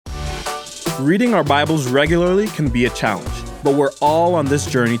Reading our Bibles regularly can be a challenge, but we're all on this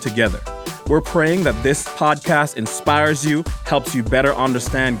journey together. We're praying that this podcast inspires you, helps you better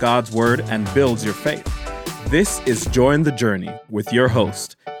understand God's Word, and builds your faith. This is Join the Journey with your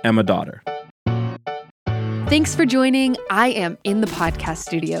host, Emma Dotter. Thanks for joining. I am in the podcast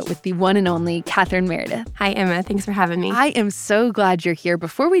studio with the one and only Catherine Meredith. Hi, Emma. Thanks for having me. I am so glad you're here.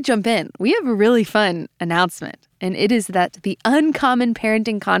 Before we jump in, we have a really fun announcement, and it is that the Uncommon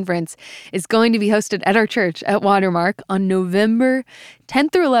Parenting Conference is going to be hosted at our church at Watermark on November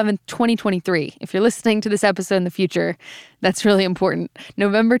 10th through 11th, 2023. If you're listening to this episode in the future, that's really important.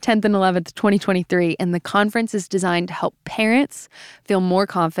 November 10th and 11th, 2023, and the conference is designed to help parents feel more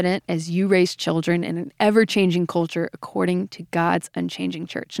confident as you raise children in an ever-changing culture according to God's unchanging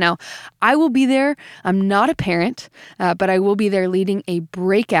church. Now, I will be there. I'm not a parent, but I will be there leading a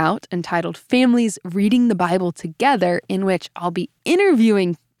breakout entitled Families Reading the Bible Together, in which I'll be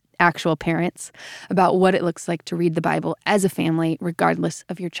interviewing actual parents about what it looks like to read the Bible as a family, regardless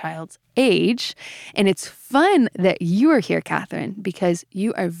of your child's age. And it's fun that you are here, Catherine, because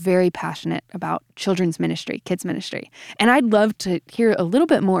you are very passionate about children's ministry, kids ministry. And I'd love to hear a little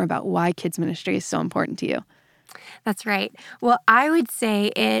bit more about why kids ministry is so important to you. That's right. Well, I would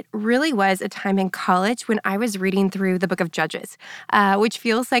say it really was a time in college when I was reading through the book of Judges, which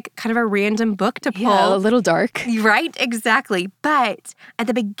feels like kind of a random book to pull. Yeah, a little dark. Right, exactly. But at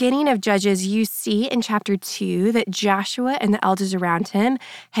the beginning of Judges, you see in chapter 2 that Joshua and the elders around him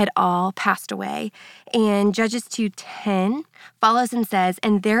had all passed away. And Judges 2:10 follows and says,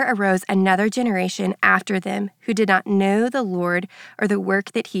 "And there arose another generation after them who did not know the Lord or the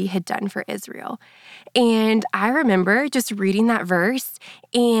work that he had done for Israel." And I remember just reading that verse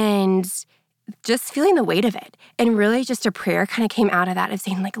and just feeling the weight of it. And really just a prayer kind of came out of that of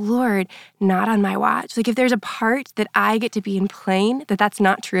saying, like, Lord, not on my watch. Like, if there's a part that I get to be in playing, that's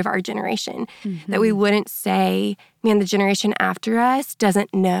not true of our generation. That we wouldn't say, man, the generation after us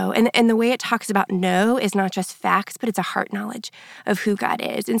doesn't know. And the way it talks about know is not just facts, but it's a heart knowledge of who God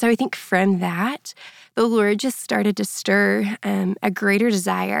is. And so I think from that, the Lord just started to stir a greater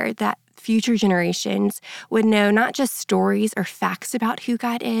desire that future generations would know not just stories or facts about who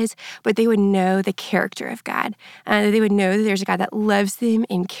God is, but they would know the character of God. They would know that there's a God that loves them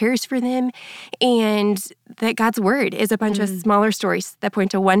and cares for them, and that God's word is a bunch of smaller stories that point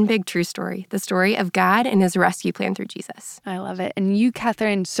to one big true story, the story of God and his rescue plan through Jesus. I love it. And you,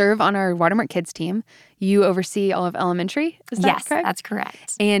 Catherine, serve on our Watermark Kids team. You oversee all of elementary, is that Yes, correct? that's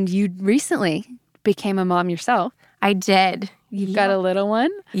correct. And you recently became a mom yourself. I did. You've got a little one?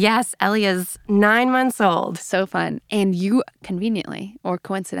 Yes, Ellie is 9 months old. So fun. And you conveniently or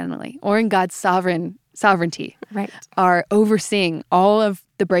coincidentally or in God's sovereignty Right. are overseeing all of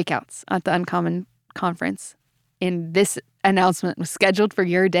the breakouts at the Uncommon Conference. And this announcement was scheduled for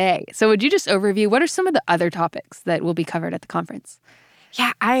your day. So would you just overview what are some of the other topics that will be covered at the conference?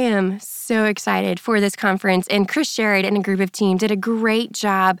 Yeah, I am so excited for this conference. And Chris Sherrod and a group of team did a great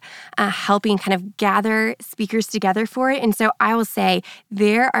job helping kind of gather speakers together for it. And so I will say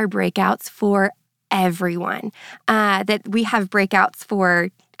there are breakouts for everyone. That we have breakouts for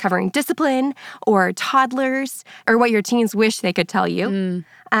covering discipline or toddlers or what your teens wish they could tell you.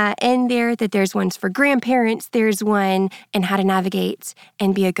 And there's ones for grandparents. There's one in how to navigate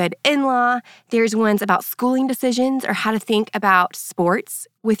and be a good in-law. There's ones about schooling decisions or how to think about sports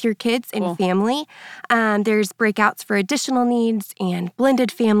with your kids and family. There's breakouts for additional needs and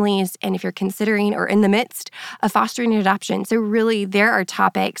blended families, and if you're considering or in the midst of fostering and adoption. So really, there are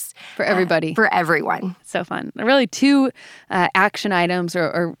topics For everybody. for everyone. So fun. Really two action items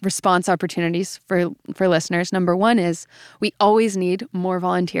or response opportunities for listeners. Number one is we always need more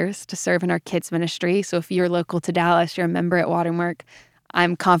volunteers to serve in our kids ministry. So if you're local to Dallas, you're a member at Watermark,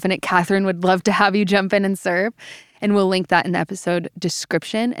 I'm confident Catherine would love to have you jump in and serve. And we'll link that in the episode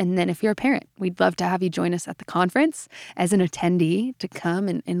description. And then if you're a parent, we'd love to have you join us at the conference as an attendee to come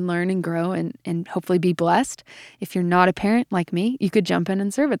and learn and grow and hopefully be blessed. If you're not a parent like me, you could jump in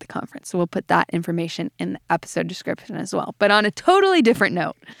and serve at the conference. So we'll put that information in the episode description as well. But on a totally different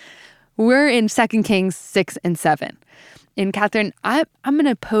note, we're in 2 Kings 6 and 7. And Catherine, I'm going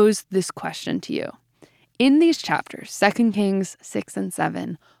to pose this question to you. In these chapters, 2 Kings 6 and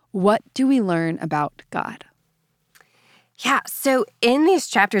 7, what do we learn about God? Yeah, so in these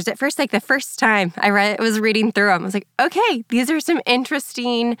chapters, at first, like the first time I was reading through them, I was like, okay, these are some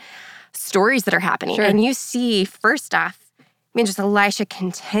interesting stories that are happening. Sure. And you see, first off, just Elisha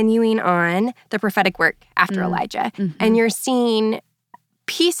continuing on the prophetic work after Elijah. And you're seeing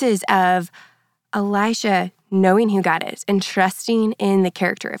pieces of Elisha knowing who God is and trusting in the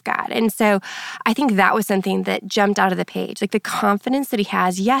character of God. And so I think that was something that jumped out of the page, like the confidence that he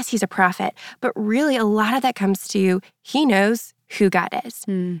has. Yes, he's a prophet, but really a lot of that comes to he knows who God is.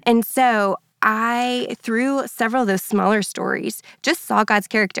 And so I, through several of those smaller stories, just saw God's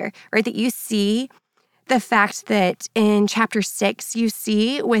character, right? That you see the fact that in chapter 6, you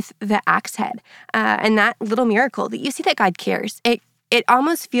see with the axe head and that little miracle that you see that God cares. It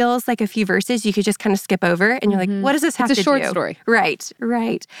almost feels like a few verses you could just kind of skip over and you're like, what does this have to do? It's a short story. Right.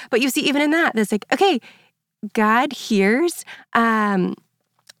 But you see even in that, it's like, okay, God hears and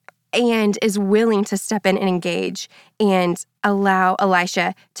is willing to step in and engage and allow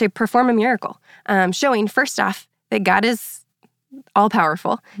Elisha to perform a miracle, showing first off that God is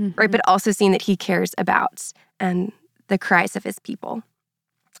all-powerful, right? But also seeing that he cares about the cries of his people.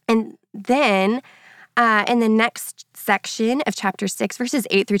 And then in the next section of chapter 6, verses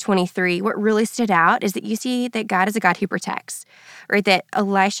 8 through 23, what really stood out is that you see that God is a God who protects, right? That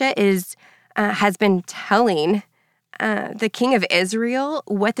Elisha has been telling the king of Israel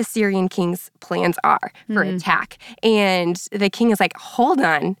what the Syrian king's plans are for attack. And the king is like, hold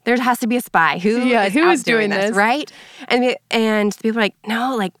on, there has to be a spy. Who is doing this, right? And the people are like,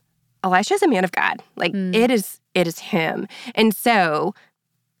 no, like, Elisha's a man of God. Like, it is him. And so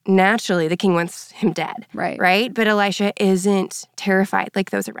naturally, the king wants him dead, right? But Elisha isn't terrified like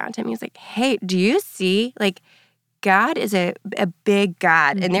those around him. He's like, hey, do you see, like, God is a big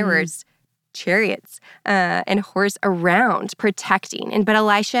God. And there was chariots and horse around protecting. But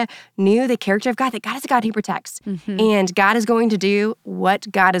Elisha knew the character of God, that God is a God who protects. And God is going to do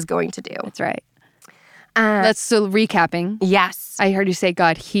what God is going to do. That's right. That's so recapping. Yes. I heard you say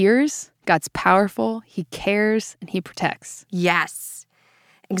God hears, God's powerful, he cares, and he protects. Yes,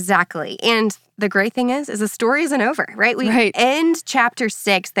 exactly. And the great thing is the story isn't over, right? We end chapter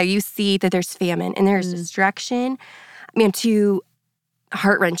 6, though you see that there's famine and there's destruction. To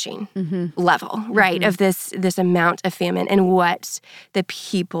heart-wrenching level, right, of this amount of famine and what the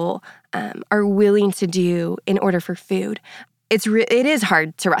people are willing to do in order for food. It is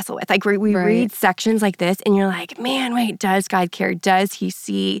hard to wrestle with. Like, we read sections like this, and you're like, man, wait, does God care? Does he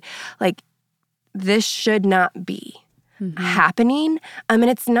see, like, this should not be happening? And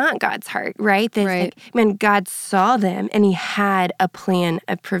it's not God's heart, right? Like, God saw them, and he had a plan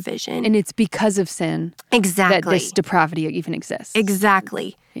of provision. And it's because of sin that this depravity even exists.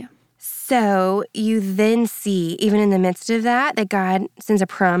 Exactly. Yeah. So you then see, even in the midst of that God sends a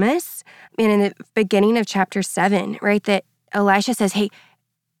promise. And in the beginning of chapter 7, right, that Elisha says, hey,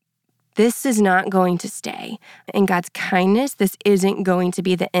 this is not going to stay. In God's kindness, this isn't going to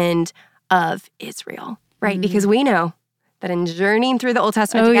be the end of Israel, right? Because we know that in journeying through the Old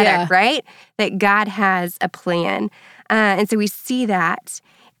Testament together, right, that God has a plan. And so we see that.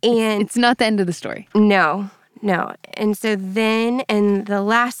 And it's not the end of the story. No. And so then in the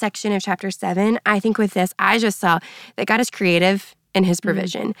last section of chapter 7, I think with this, I just saw that God is creative in his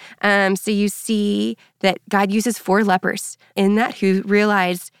provision. So you see that God uses 4 lepers in that who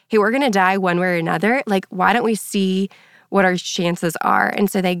realize, hey, we're going to die one way or another. Like, why don't we see what our chances are? And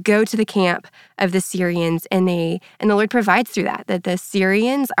so they go to the camp of the Syrians, and the Lord provides through that the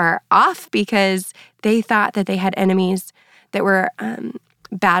Syrians are off because they thought that they had enemies that were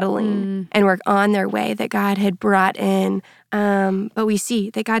battling and were on their way, that God had brought in. But we see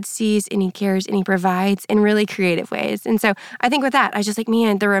that God sees and he cares and he provides in really creative ways. And so I think with that, I was just like,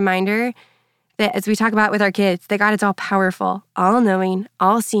 man, the reminder that as we talk about with our kids, that God is all powerful, all knowing,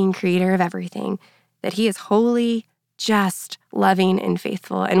 all seeing, creator of everything, that he is holy, just, loving, and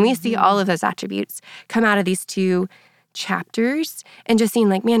faithful. And we see all of those attributes come out of these 2 chapters, and just seeing,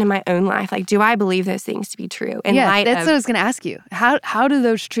 like, man, in my own life, like, do I believe those things to be true? That's what I was going to ask you. How do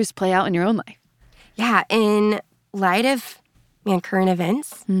those truths play out in your own life? Yeah, in light of, current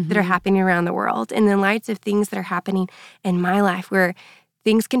events that are happening around the world, and in light of things that are happening in my life where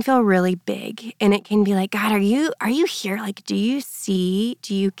things can feel really big, and it can be like, God, are you here? Like, do you see?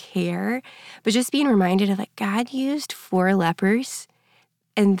 Do you care? But just being reminded of, like, God used 4 lepers,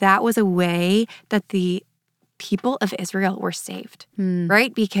 and that was a way that the people of Israel were saved,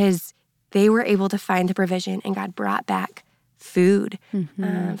 right? Because they were able to find the provision, and God brought back food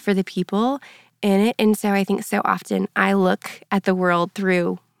for the people in it. And so I think so often I look at the world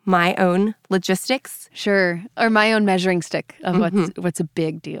through my own logistics. Sure. Or my own measuring stick of what's a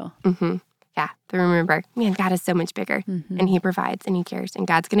big deal. Yeah. But remember, God is so much bigger, and he provides and he cares, and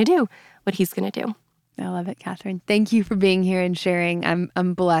God's going to do what he's going to do. I love it, Catherine. Thank you for being here and sharing.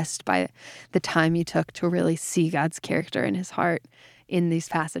 I'm blessed by the time you took to really see God's character and his heart in these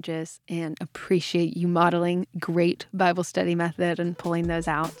passages, and appreciate you modeling great Bible study method and pulling those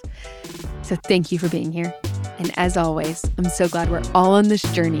out. So thank you for being here. And as always, I'm so glad we're all on this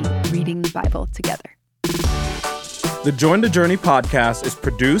journey reading the Bible together. The Join the Journey podcast is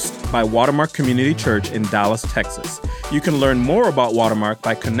produced by Watermark Community Church in Dallas, Texas. You can learn more about Watermark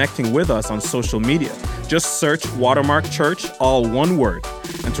by connecting with us on social media. Just search Watermark Church, all one word.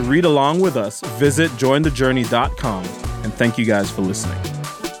 And to read along with us, visit jointhejourney.com. And thank you guys for listening.